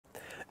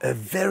a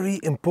very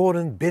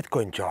important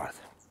Bitcoin chart.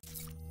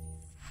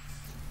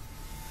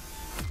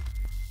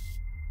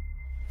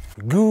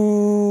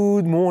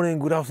 Good morning,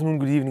 good afternoon,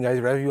 good evening guys,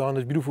 wherever you are on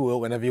this beautiful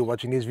world, whenever you're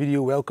watching this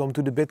video. Welcome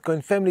to the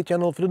Bitcoin family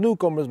channel. For the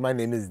newcomers, my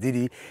name is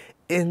Didi.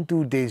 In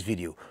today's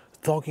video,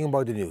 talking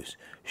about the news,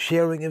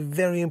 sharing a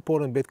very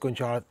important Bitcoin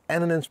chart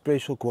and an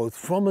inspirational quote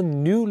from a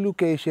new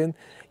location.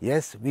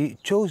 Yes, we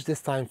chose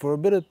this time for a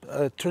bit of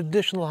a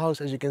traditional house,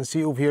 as you can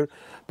see over here,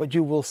 but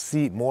you will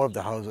see more of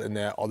the house in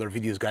other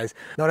videos, guys.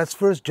 Now let's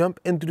first jump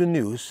into the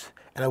news,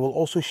 and I will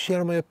also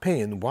share my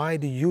opinion why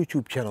the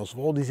YouTube channels of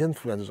all these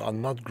influencers are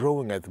not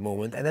growing at the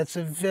moment. And that's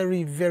a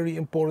very, very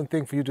important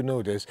thing for you to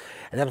notice.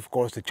 And then of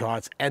course the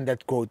charts and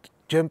that quote.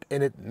 Jump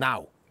in it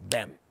now.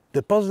 Bam.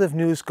 The positive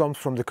news comes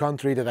from the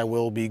country that I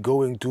will be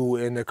going to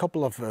in a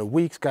couple of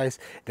weeks, guys.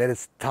 That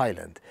is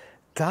Thailand.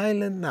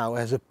 Thailand now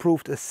has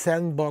approved a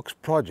sandbox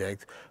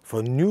project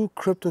for new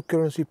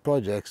cryptocurrency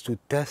projects to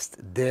test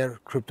their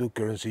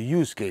cryptocurrency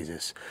use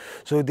cases.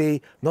 So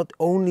they not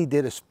only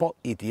did a spot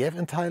ETF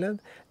in Thailand,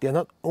 they're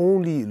not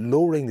only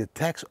lowering the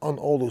tax on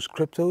all those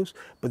cryptos,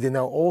 but they're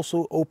now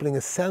also opening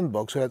a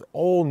sandbox so that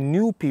all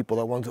new people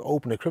that want to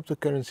open a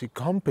cryptocurrency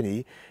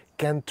company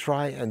can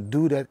try and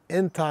do that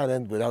in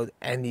Thailand without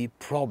any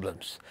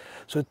problems.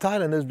 So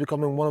Thailand is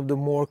becoming one of the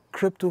more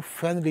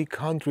crypto-friendly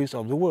countries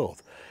of the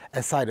world.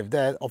 Aside of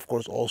that, of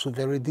course, also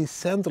very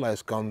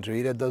decentralized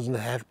country that doesn't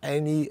have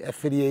any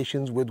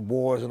affiliations with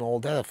wars and all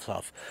that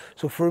stuff.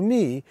 So for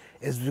me,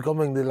 it's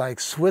becoming the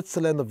like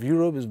Switzerland of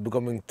Europe is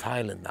becoming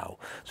Thailand now.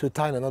 So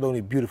Thailand, not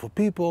only beautiful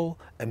people,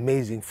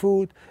 amazing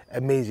food,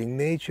 amazing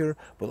nature,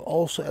 but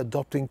also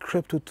adopting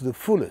crypto to the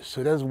fullest.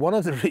 So that's one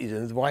of the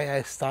reasons why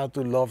I start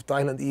to love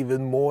Thailand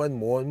even more and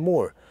more and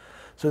more.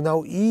 So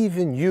now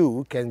even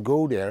you can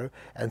go there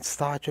and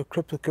start your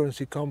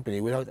cryptocurrency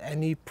company without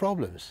any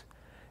problems.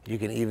 You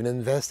can even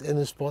invest in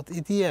a spot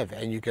ETF,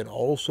 and you can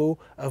also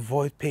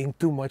avoid paying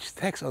too much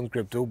tax on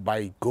crypto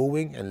by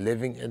going and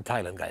living in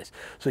Thailand, guys.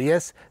 So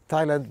yes,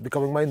 Thailand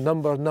becoming my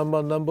number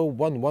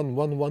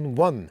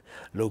one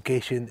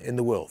location in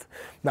the world.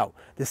 Now,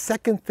 the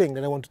second thing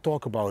that I want to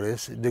talk about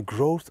is the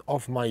growth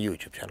of my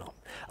YouTube channel.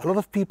 A lot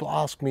of people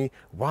ask me,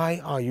 why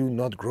are you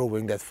not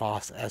growing that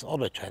fast as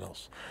other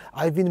channels?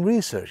 I've been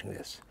researching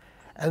this,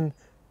 and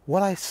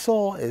what I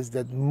saw is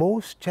that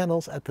most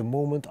channels at the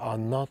moment are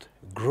not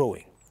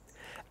growing.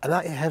 And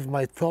I have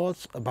my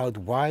thoughts about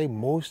why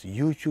most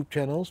YouTube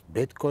channels,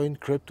 Bitcoin,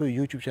 crypto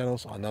YouTube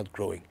channels are not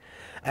growing.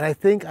 And I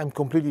think I'm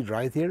completely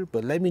right here,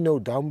 but let me know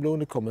down below in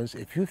the comments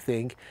if you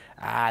think,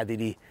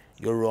 Didi,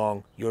 you're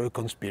wrong, you're a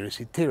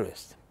conspiracy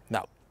theorist.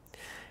 Now,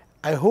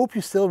 I hope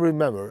you still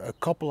remember a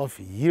couple of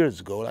years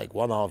ago, like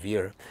 1.5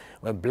 years,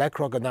 when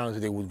BlackRock announced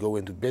that they would go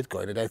into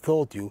Bitcoin, and I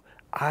told you,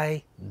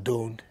 I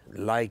don't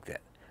like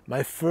that.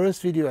 My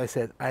first video I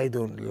said, I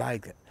don't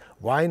like that.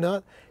 Why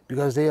not?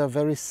 Because they are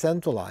very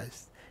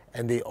centralized.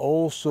 And they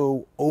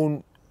also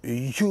own a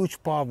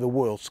huge part of the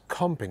world's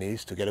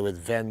companies together with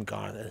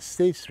Vanguard and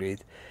State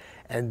Street.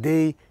 And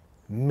they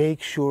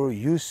make sure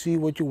you see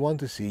what you want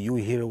to see, you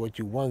hear what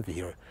you want to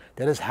hear.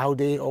 That is how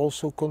they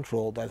also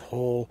control that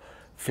whole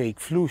fake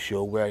flu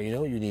show where, you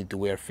know, you need to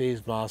wear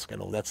face mask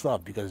and all that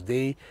stuff, because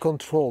they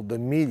control the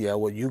media,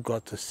 what you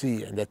got to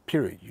see in that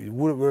period. You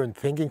weren't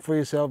thinking for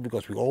yourself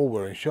because we all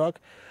were in shock,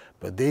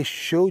 but they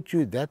showed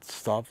you that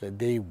stuff that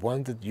they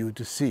wanted you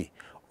to see,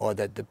 or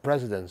that the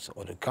presidents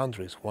or the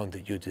countries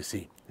wanted you to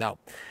see. Now,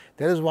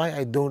 that is why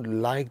I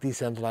don't like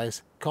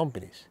decentralized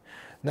companies.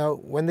 Now,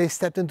 when they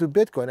stepped into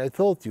Bitcoin, I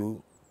told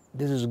you,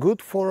 this is good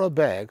for our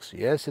bags.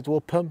 Yes, it will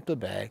pump the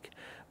bag,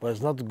 but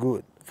it's not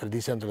good for the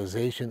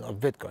decentralization of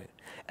Bitcoin.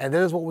 And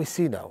that is what we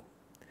see now.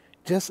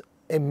 Just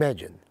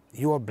imagine,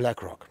 you are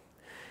BlackRock.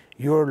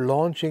 You're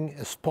launching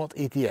a spot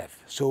ETF.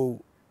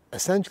 So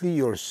essentially,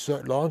 you're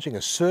launching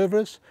a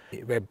service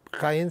where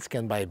clients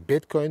can buy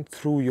Bitcoin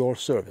through your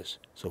service.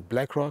 So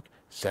BlackRock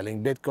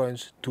selling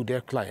Bitcoins to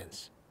their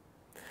clients.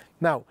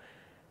 Now,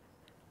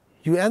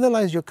 you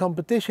analyze your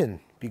competition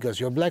because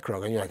you're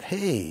BlackRock and you're like,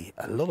 hey,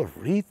 a lot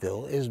of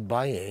retail is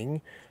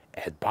buying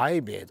at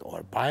Bybit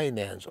or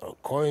Binance or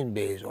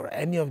Coinbase or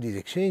any of these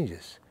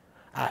exchanges.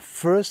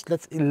 First,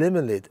 let's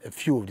eliminate a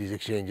few of these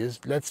exchanges.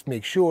 Let's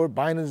make sure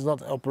Binance is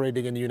not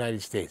operating in the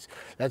United States.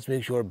 Let's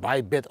make sure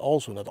Bybit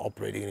also not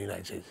operating in the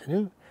United States.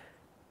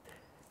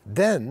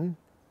 Then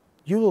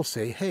you will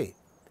say, hey,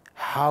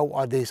 how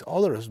are these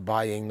others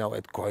buying now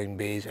at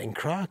Coinbase and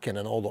Kraken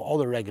and all the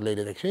other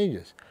regulated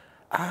exchanges?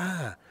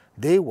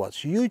 They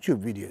watch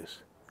YouTube videos.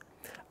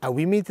 And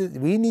we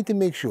need to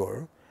make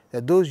sure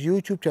that those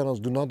YouTube channels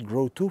do not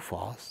grow too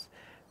fast,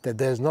 that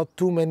there's not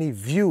too many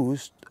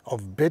views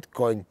of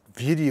Bitcoin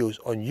videos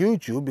on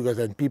YouTube, because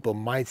then people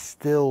might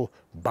still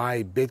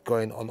buy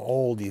Bitcoin on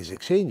all these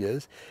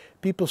exchanges.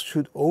 People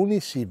should only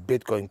see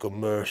Bitcoin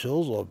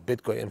commercials or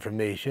Bitcoin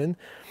information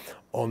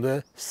on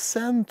the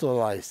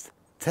centralized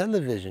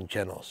television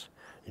channels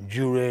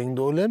during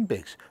the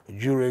Olympics,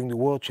 during the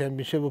World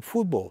Championship of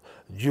Football,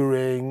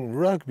 during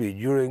rugby,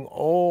 during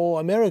all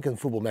American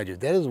football matches.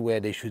 That is where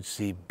they should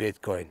see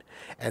Bitcoin.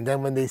 And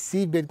then when they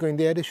see Bitcoin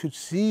there, they should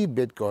see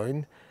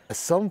Bitcoin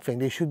something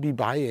they should be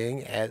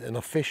buying at an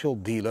official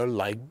dealer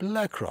like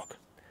BlackRock.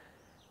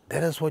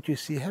 That is what you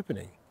see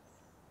happening.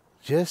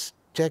 Just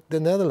check the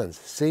Netherlands,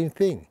 same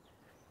thing.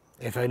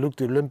 If I look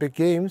to Olympic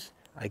Games,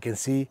 I can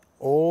see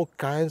all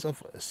kinds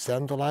of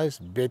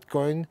centralized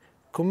Bitcoin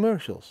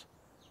commercials.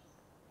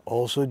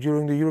 Also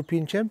during the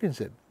European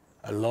Championship,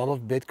 a lot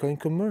of Bitcoin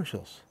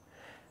commercials.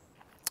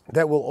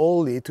 That will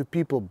all lead to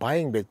people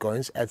buying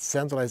Bitcoins at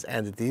centralized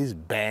entities,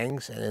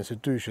 banks and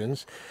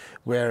institutions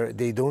where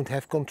they don't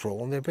have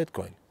control on their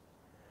Bitcoin.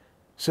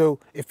 So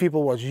if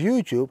people watch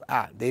YouTube,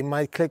 they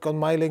might click on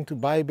my link to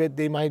Bybit,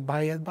 they might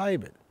buy at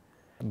Bybit.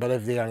 But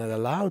if they are not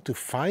allowed to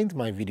find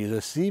my videos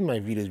or see my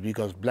videos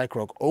because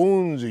BlackRock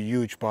owns a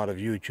huge part of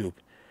YouTube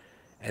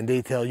and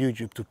they tell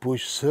YouTube to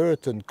push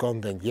certain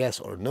content yes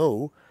or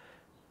no,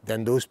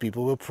 then those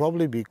people will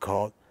probably be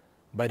caught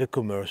by the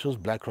commercials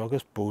BlackRock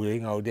is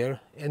putting out there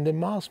in the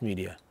mass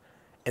media.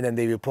 And then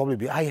they will probably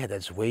be, yeah,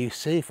 that's way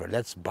safer,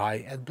 let's buy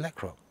at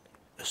BlackRock,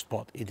 a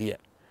spot ETF.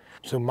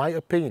 So my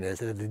opinion is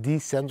that the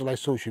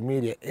decentralized social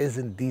media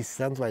isn't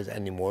decentralized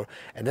anymore,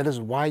 and that is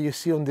why you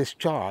see on this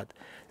chart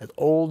that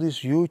all these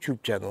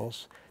YouTube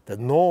channels that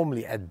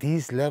normally at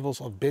these levels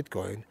of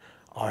Bitcoin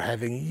are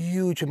having a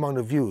huge amount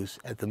of views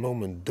at the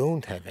moment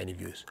don't have any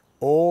views.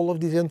 All of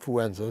these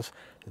influencers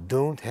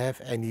don't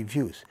have any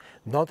views.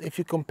 Not if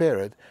you compare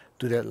it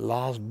to that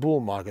last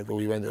bull market where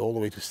we went all the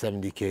way to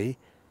 70K.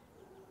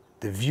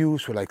 The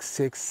views were like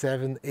 6,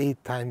 7,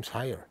 8 times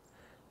higher.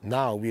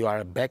 Now we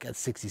are back at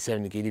 60,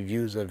 70K, the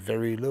views are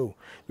very low.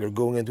 We're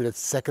going into that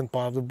second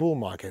part of the bull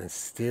market and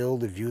still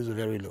the views are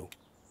very low.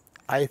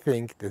 I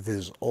think that this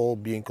is all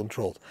being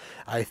controlled.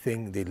 I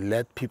think they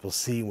let people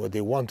see what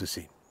they want to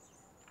see.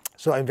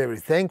 So I'm very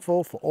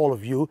thankful for all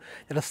of you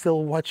that are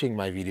still watching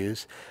my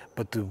videos,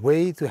 but the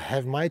way to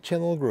have my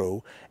channel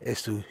grow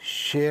is to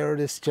share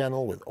this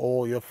channel with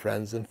all your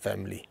friends and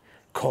family,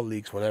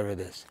 colleagues, whatever it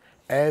is.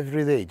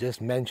 Every day,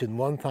 just mention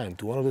one time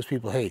to one of those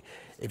people, hey,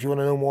 if you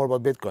want to know more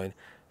about Bitcoin,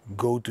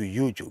 go to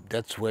YouTube.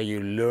 That's where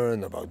you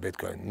learn about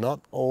Bitcoin,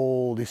 not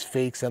all these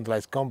fake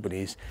centralized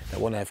companies that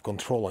want to have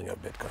control on your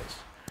Bitcoins.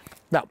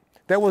 Now,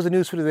 that was the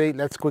news for today.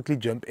 Let's quickly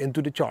jump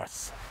into the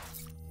charts.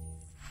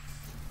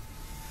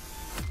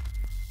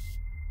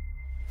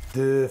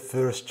 The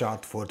first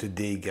chart for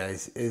today,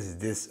 guys, is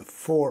this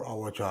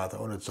 4-hour chart.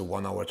 Oh, it's a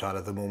 1-hour chart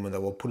at the moment. I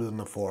will put it on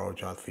the 4-hour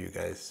chart for you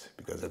guys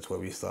because that's where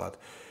we start.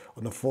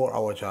 On the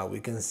 4-hour chart, we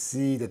can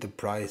see that the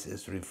price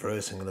is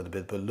reversing a little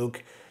bit, but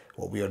look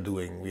what we are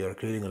doing. We are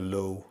creating a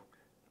low,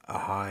 a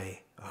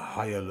high, a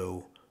higher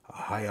low, a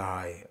higher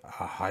high,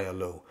 a higher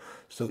low.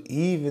 So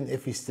even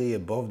if we stay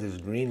above this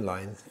green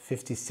line,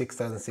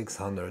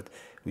 56,600,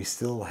 we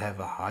still have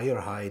a higher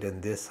high than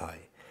this high.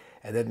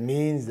 And that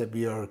means that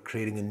we are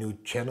creating a new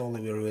channel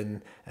that we're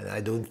in, and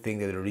I don't think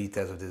that a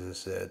retest of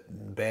this is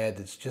bad.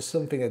 It's just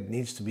something that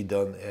needs to be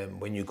done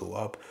when you go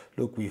up.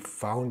 Look, we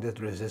found that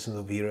resistance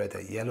over here at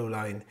that yellow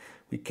line.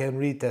 We can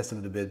retest a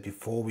little bit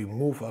before we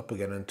move up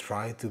again and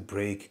try to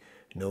break,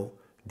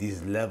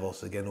 these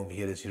levels again over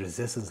here. This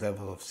resistance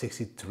level of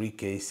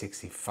 63K,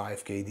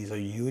 65K. These are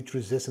huge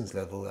resistance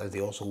levels, as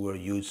they also were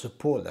huge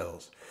support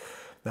levels.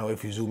 Now,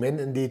 if you zoom in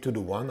indeed to the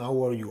 1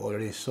 hour, you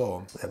already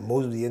saw that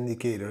most of the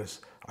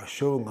indicators are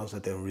showing us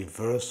that a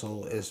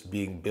reversal is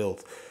being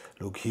built.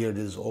 Look here,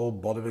 this is all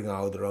bottoming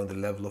out around the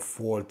level of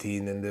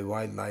 14, and the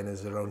white line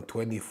is around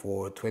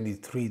 24,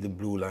 23, the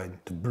blue line.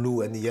 The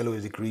blue and the yellow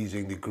is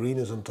decreasing, the green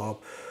is on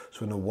top.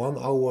 So in the 1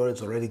 hour,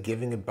 it's already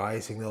giving a buy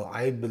signal.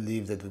 I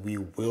believe that we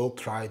will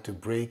try to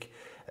break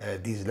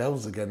these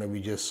levels again that we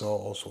just saw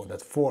also on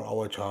that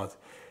 4-hour chart,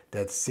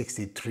 that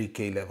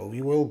 63K level.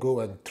 We will go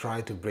and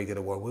try to break it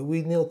at one.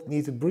 We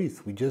need to breathe.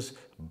 We just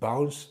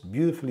bounced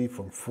beautifully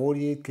from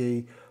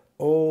 48K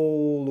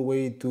all the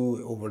way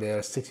to over there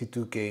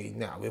 62K.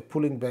 Now we're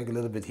pulling back a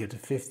little bit here to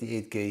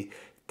 58K.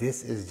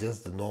 This is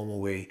just the normal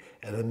way,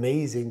 and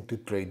amazing to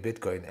trade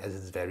Bitcoin as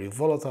it's very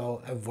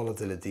volatile, and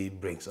volatility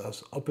brings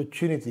us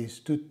opportunities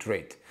to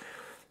trade.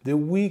 The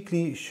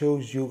weekly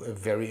shows you a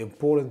very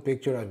important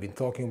picture. I've been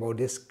talking about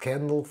this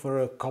candle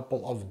for a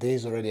couple of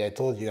days already. I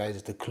told you guys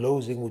the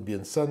closing would be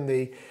on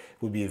Sunday,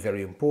 would be a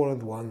very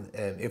important one.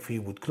 And if we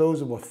would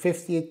close above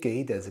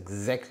 58K, that's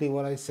exactly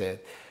what I said,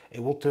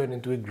 it will turn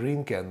into a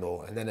green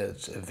candle, and then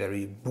it's a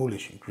very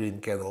bullish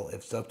green candle. If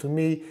it's up to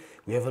me,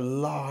 we have a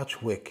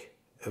large wick,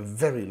 a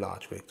very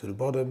large wick to the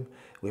bottom.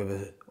 We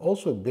have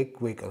also a big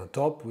wick on the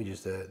top, which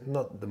is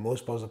not the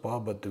most positive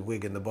part, but the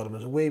wick in the bottom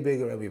is way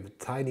bigger, and we have a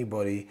tiny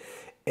body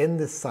in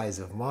the size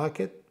of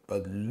market.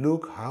 But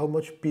look how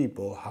much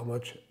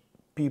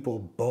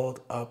people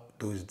bought up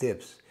those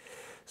dips.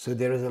 So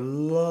there is a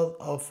lot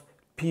of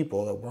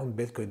people that want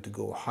Bitcoin to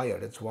go higher.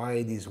 That's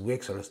why these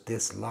wicks are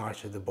this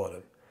large at the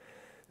bottom.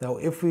 Now,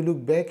 if we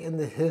look back in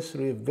the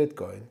history of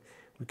Bitcoin,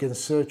 we can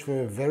search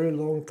for a very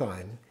long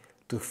time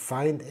to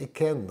find a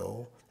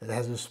candle that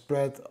has a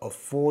spread of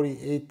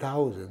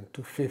 48,000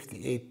 to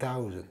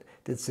 58,000.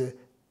 That's a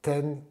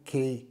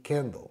 10K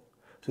candle.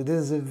 So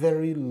this is a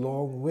very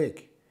long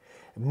wick.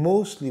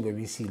 Mostly when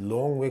we see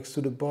long wicks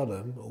to the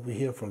bottom, over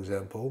here for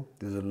example,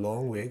 there's a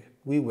long wick,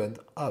 we went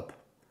up.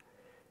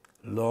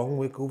 long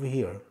wick over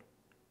here,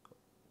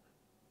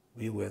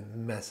 we went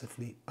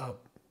massively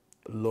up.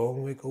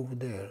 Long wick over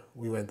there,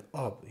 we went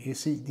up. You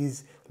see,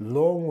 these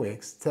long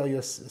wicks tell you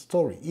a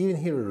story. Even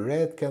here, a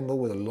red candle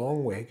with a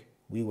long wick,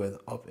 we went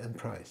up in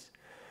price.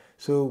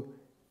 So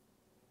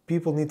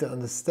people need to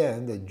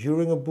understand that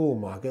during a bull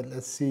market,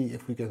 let's see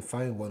if we can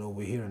find one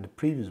over here in the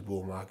previous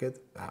bull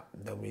market.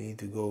 Then we need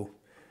to go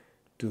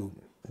to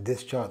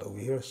this chart over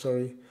here,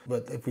 sorry.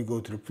 But if we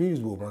go to the previous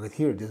bull market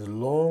here, this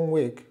long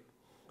wick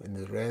in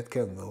the red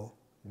candle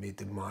made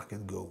the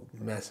market go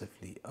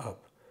massively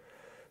up.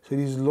 So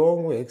these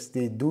long wicks,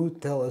 they do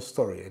tell a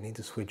story. I need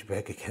to switch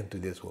back again to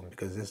this one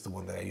because this is the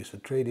one that I use for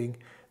trading.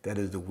 That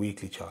is the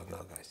weekly chart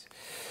now, guys,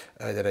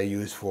 that I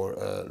use for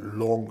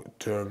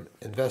long-term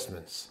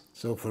investments.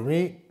 So for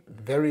me,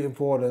 very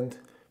important,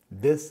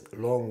 this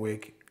long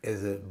wick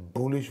is a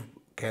bullish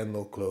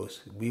candle close.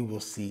 We will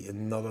see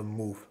another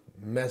move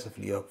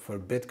massively up for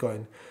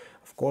Bitcoin.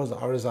 Of course, the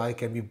RSI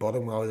can be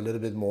bottoming out a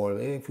little bit more.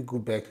 If we go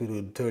back to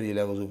the 30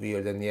 levels over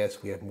here, then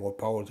yes, we have more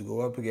power to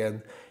go up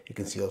again. You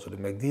can see also the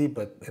MACD,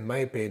 but in my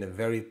opinion, a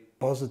very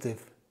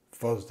positive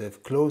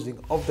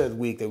closing of that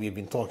week that we've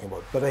been talking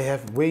about. But I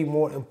have way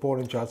more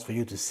important charts for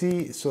you to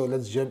see. So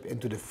let's jump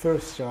into the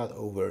first chart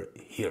over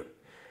here.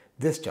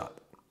 This chart.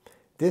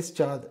 This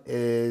chart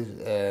is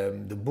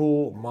the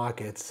bull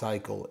market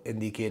cycle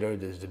indicator.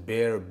 There's the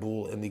bear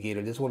bull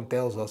indicator. This one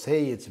tells us,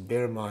 hey, it's a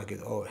bear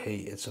market, or hey,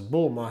 it's a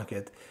bull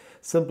market.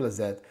 Simple as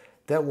that.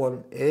 That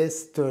one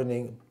is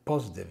turning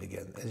positive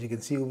again. As you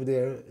can see over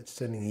there, it's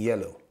turning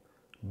yellow.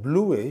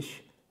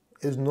 Bluish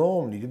is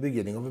normally the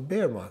beginning of a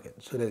bear market.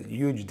 So that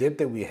huge dip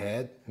that we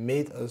had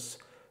made us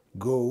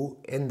go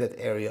in that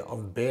area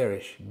of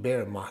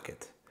bear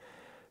market.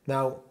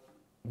 Now,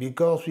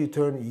 because we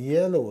turn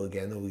yellow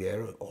again over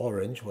there,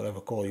 orange, whatever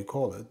color you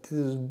call it, this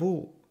is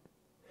bull.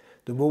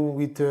 The moment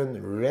we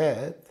turn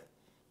red,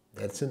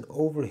 that's an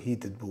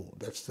overheated bull.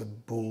 That's the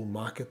bull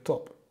market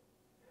top.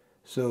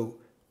 So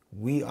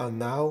we are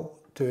now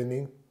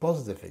turning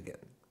positive again.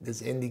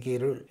 This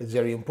indicator is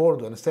very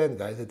important to understand,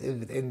 guys, that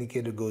if the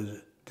indicator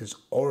goes this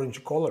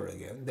orange color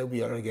again, then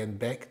we are again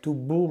back to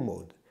bull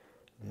mode.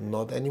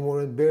 Not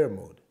anymore in bear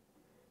mode.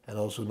 And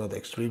also not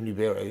extremely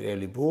bear,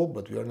 early bull,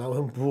 but we are now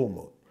in bull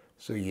mode.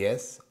 So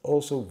yes,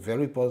 also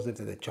very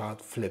positive that the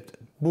chart flipped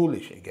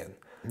bullish again.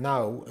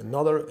 Now,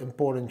 another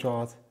important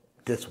chart,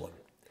 this one.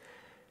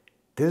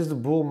 This is the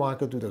bull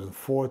market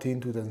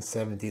 2014,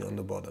 2017 on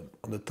the bottom.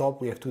 On the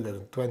top, we have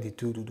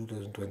 2022 to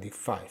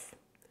 2025,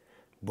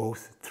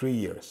 both 3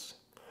 years.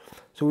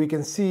 So we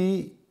can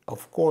see,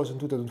 of course, in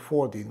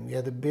 2014, we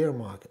had a bear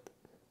market.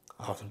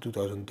 After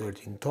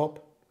 2013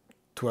 top,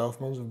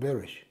 12 months of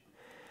bearish.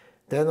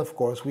 Then, of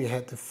course, we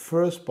had the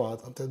first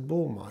part of that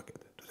bull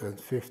market,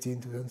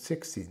 2015,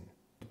 2016.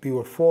 We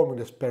were forming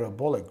this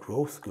parabolic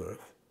growth curve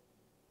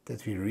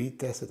that we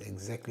retested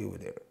exactly over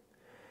there.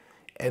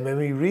 And when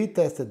we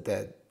retested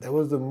that, that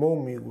was the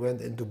moment we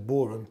went into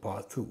bull run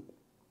part 2.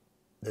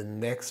 The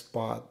next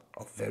part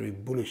of very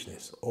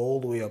bullishness, all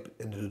the way up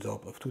into the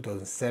top of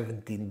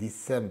 2017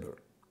 December,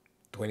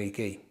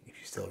 20K, if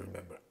you still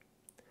remember.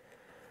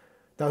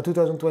 Now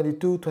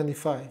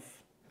 2022-25,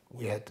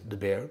 we had the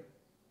bear,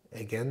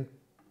 again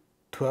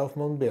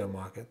 12-month bear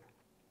market.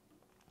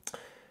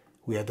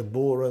 We had the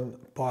bull run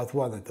part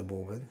 1 at the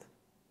moment.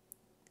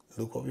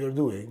 Look what we are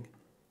doing.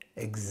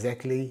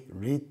 Exactly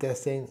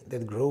retesting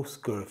that growth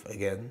curve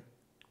again,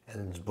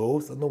 and it's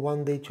both on the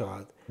 1-day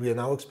chart. We are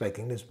now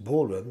expecting this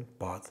bull run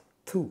part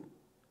 2.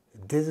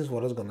 This is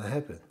what is going to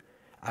happen.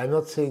 I'm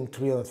not saying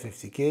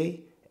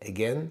 350k.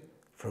 Again,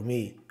 for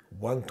me,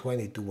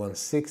 120 to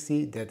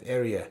 160, that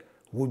area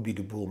would be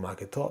the bull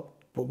market top,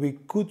 but we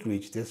could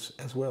reach this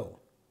as well.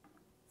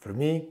 For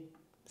me,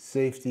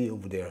 safety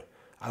over there.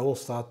 I will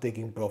start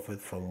taking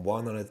profit from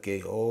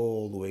 100k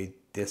all the way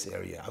this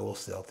area. I will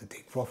start to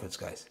take profits,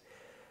 guys.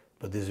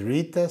 But this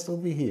retest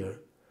over here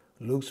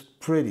looks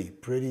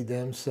pretty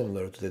damn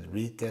similar to that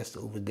retest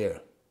over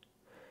there.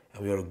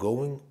 And we are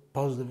going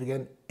positive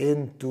again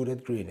into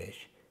that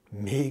greenish.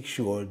 Make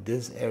sure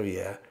this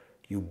area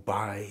you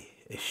buy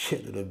a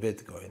shitload of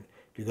Bitcoin,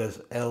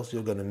 because else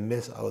you're gonna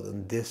miss out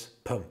on this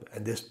pump.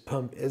 And this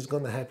pump is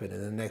gonna happen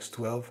in the next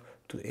 12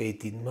 to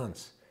 18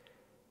 months.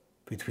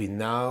 Between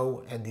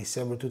now and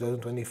December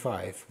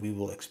 2025, we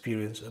will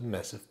experience a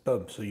massive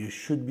pump. So you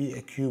should be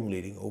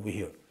accumulating over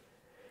here.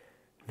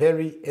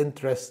 Very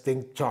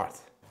interesting chart.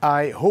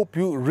 I hope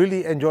you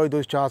really enjoyed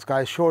those charts,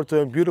 guys. Short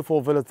term,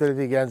 beautiful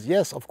volatility against,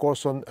 yes, of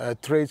course, some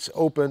trades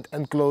opened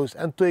and closed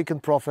and taken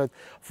profit.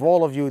 For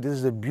all of you, this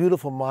is a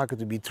beautiful market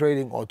to be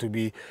trading or to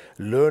be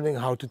learning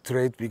how to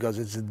trade, because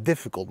it's a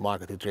difficult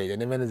market to trade.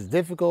 And when it's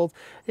difficult,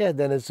 yeah,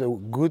 then it's a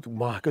good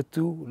market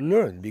to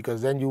learn,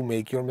 because then you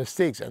make your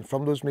mistakes. And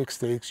from those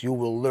mistakes, you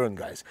will learn,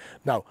 guys.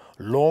 Now,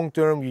 long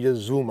term, you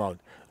just zoom out.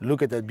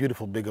 Look at that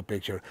beautiful bigger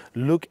picture.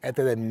 Look at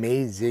that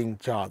amazing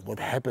chart. What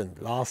happened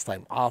last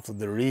time after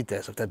the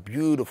retest of that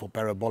beautiful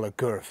parabolic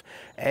curve.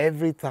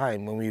 Every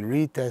time when we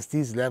retest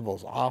these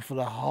levels after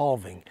the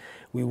halving,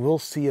 we will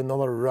see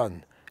another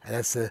run. And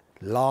that's the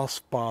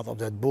last part of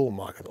that bull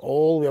market,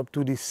 all the way up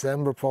to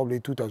December, probably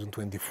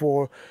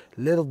 2024.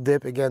 Little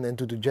dip again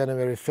into the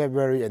January,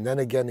 February, and then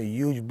again a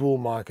huge bull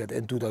market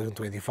in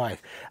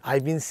 2025.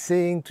 I've been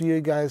saying to you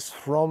guys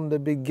from the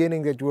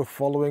beginning that you were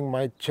following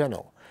my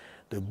channel,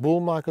 the bull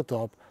market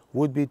top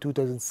would be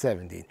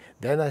 2017.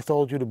 Then I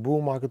told you the bull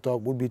market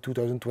top would be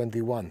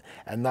 2021.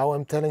 And now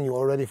I'm telling you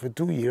already for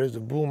 2 years, the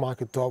bull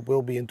market top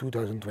will be in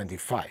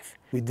 2025.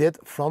 We did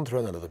front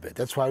run a little bit.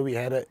 That's why we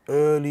had an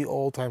early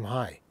all-time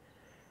high.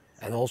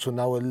 And also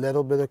now a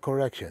little bit of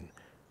correction.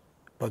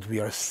 But we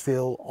are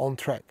still on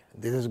track.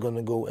 This is going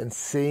to go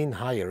insane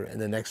higher in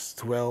the next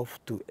 12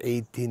 to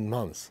 18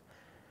 months.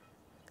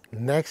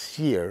 Next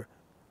year,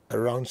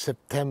 around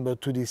September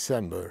to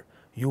December,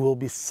 you will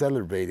be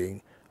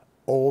celebrating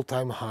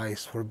all-time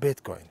highs for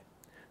Bitcoin.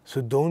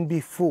 So don't be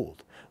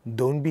fooled.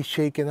 Don't be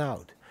shaken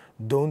out.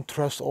 Don't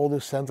trust all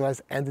those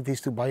centralized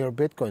entities to buy your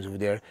Bitcoins over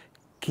there.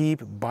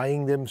 Keep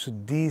buying them so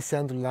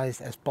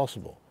decentralized as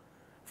possible.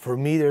 For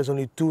me, there's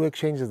only 2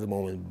 exchanges at the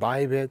moment,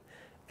 Bybit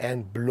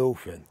and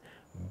Blowfin.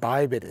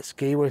 Bybit is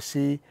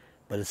KYC,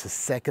 but it's the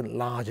second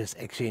largest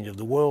exchange of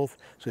the world.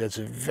 So that's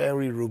a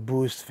very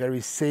robust,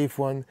 very safe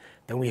one.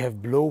 Then we have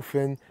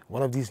Blowfin,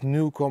 one of these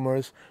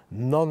newcomers,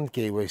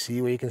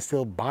 non-KYC, where you can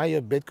still buy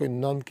a Bitcoin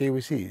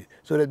non-KYC.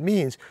 So that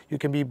means you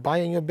can be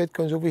buying your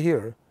Bitcoins over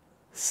here,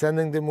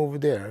 sending them over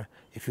there,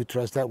 if you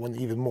trust that one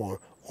even more,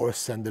 or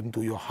send them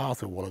to your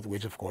hardware wallet,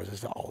 which of course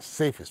is the all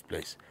safest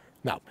place.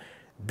 Now,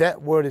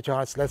 that were the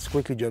charts. Let's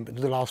quickly jump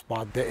into the last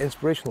part, the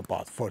inspirational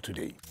part for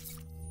today.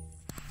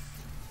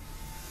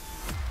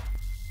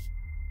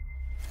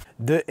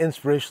 The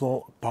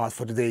inspirational part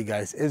for today,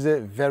 guys, is a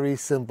very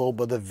simple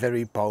but a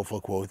very powerful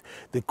quote.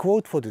 The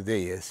quote for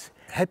today is,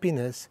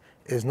 happiness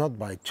is not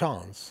by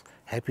chance,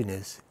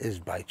 happiness is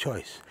by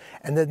choice.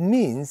 And that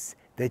means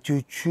that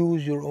you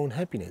choose your own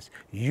happiness.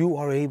 You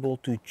are able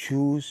to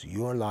choose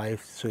your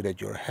life so that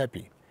you're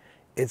happy.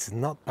 It's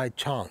not by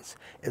chance.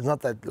 It's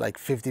not that like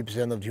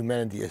 50% of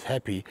humanity is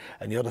happy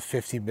and the other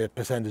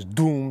 50% is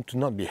doomed to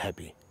not be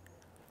happy.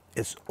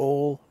 It's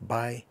all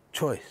by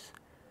choice.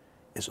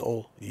 It's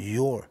all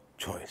your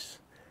choice.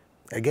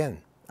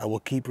 Again, I will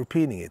keep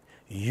repeating it.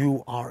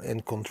 You are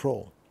in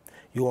control.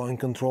 You are in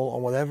control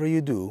on whatever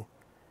you do,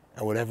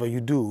 and whatever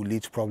you do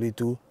leads probably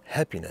to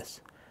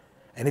happiness.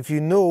 And if you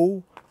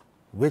know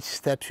which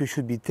steps you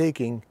should be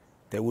taking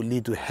that will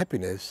lead to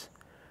happiness,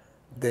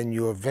 then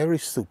you're very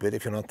stupid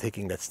if you're not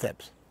taking that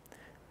steps.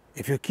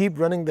 If you keep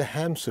running the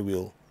hamster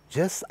wheel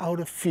just out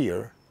of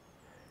fear,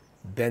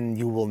 then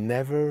you will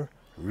never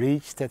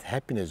reach that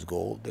happiness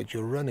goal that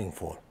you're running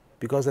for.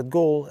 Because that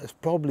goal is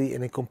probably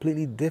in a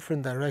completely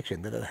different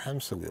direction than that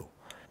hamster wheel.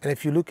 And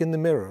if you look in the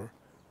mirror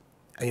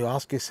and you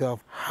ask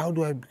yourself, how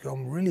do I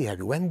become really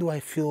happy? When do I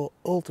feel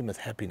ultimate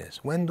happiness?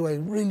 When do I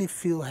really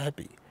feel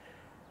happy?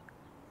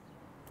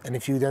 And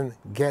if you then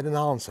get an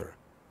answer,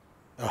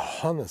 a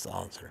honest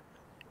answer,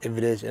 if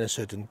it is in a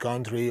certain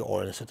country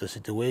or in a certain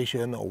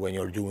situation or when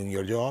you're doing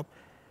your job,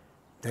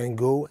 then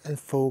go and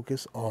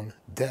focus on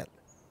that,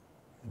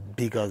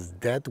 because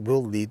that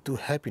will lead to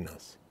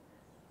happiness.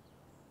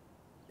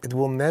 It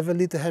will never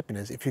lead to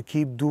happiness if you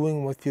keep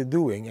doing what you're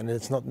doing and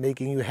it's not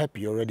making you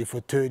happy already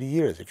for 30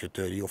 years, if you're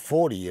 30, or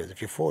 40 years,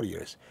 if you're 40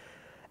 years.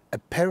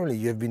 Apparently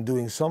you have been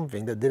doing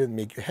something that didn't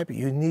make you happy.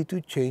 You need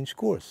to change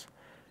course.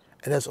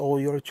 And that's all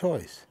your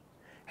choice.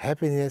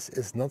 Happiness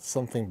is not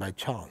something by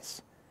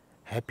chance.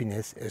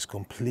 Happiness is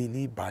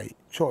completely by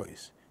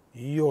choice.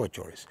 Your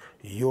choice.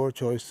 Your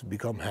choice to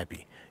become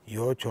happy.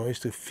 Your choice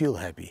to feel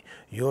happy.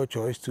 Your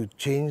choice to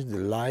change the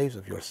lives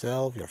of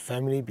yourself, your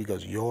family,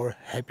 because your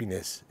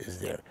happiness is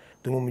there.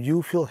 The moment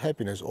you feel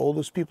happiness, all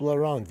those people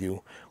around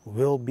you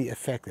will be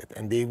affected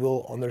and they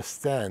will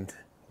understand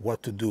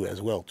what to do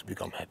as well to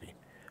become happy.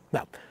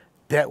 Now,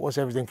 that was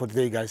everything for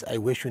today, guys. I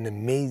wish you an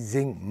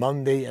amazing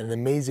Monday and an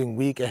amazing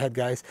week ahead,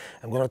 guys.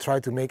 I'm going to try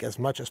to make as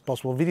much as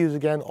possible videos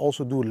again.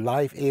 Also do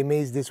live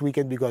AMAs this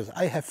weekend because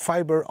I have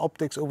fiber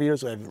optics over here,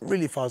 so I have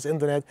really fast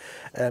internet.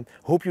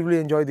 Hope you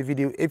really enjoyed the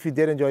video. If you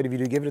did enjoy the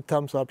video, give it a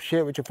thumbs up, share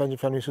it with your friends and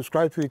family,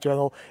 subscribe to the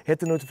channel, hit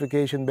the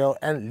notification bell,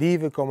 and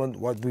leave a comment.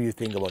 What do you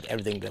think about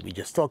everything that we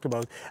just talked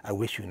about? I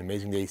wish you an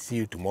amazing day. See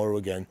you tomorrow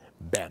again.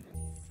 Bam.